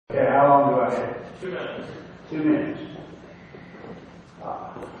Okay, how long do I have? 2 minutes. 2 minutes.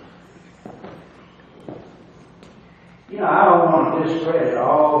 I don't want to discredit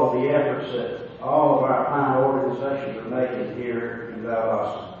all of the efforts that all of our fine organizations are making here in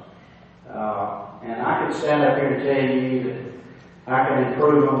Valdosta. And I can stand up here and tell you that I can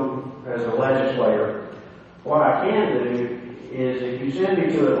improve them as a legislator. What I can do is, if you send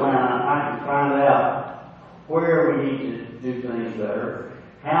me to Atlanta, I can find out where we need to do things better,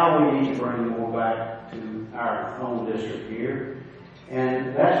 how we need to bring more back to our own district here.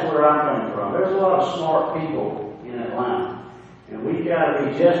 And that's where I'm coming from. There's a lot of smart people in Atlanta, and we've got to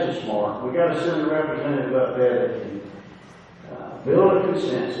be just as smart. We've got to send a representative up there that can build a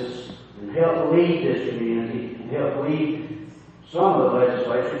consensus and help lead this community and help lead some of the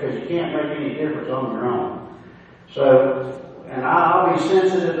legislature, because you can't make any difference on your own. So, and I'll be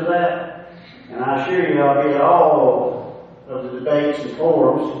sensitive to that, and I assure you I'll be at all of the debates and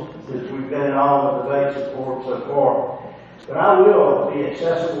forums, since we've been in all of the debates and forums so far. But I will be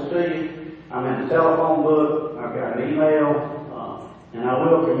accessible to you. I'm in the telephone book, I've got an email, and I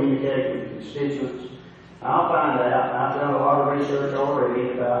will communicate with constituents. I'll find out. I've done a lot of research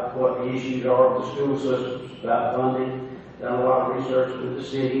already about what the issues are with the school systems, about funding. Done a lot of research with the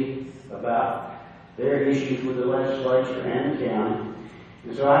city about their issues with the legislature and the county.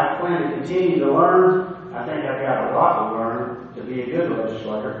 And so I plan to continue to learn. I think I've got a lot to learn to be a good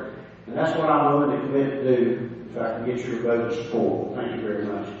legislator. And that's what I'm willing to commit to do if I can get your vote of support. Thank you very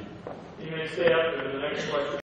much. You may stay up for the next question.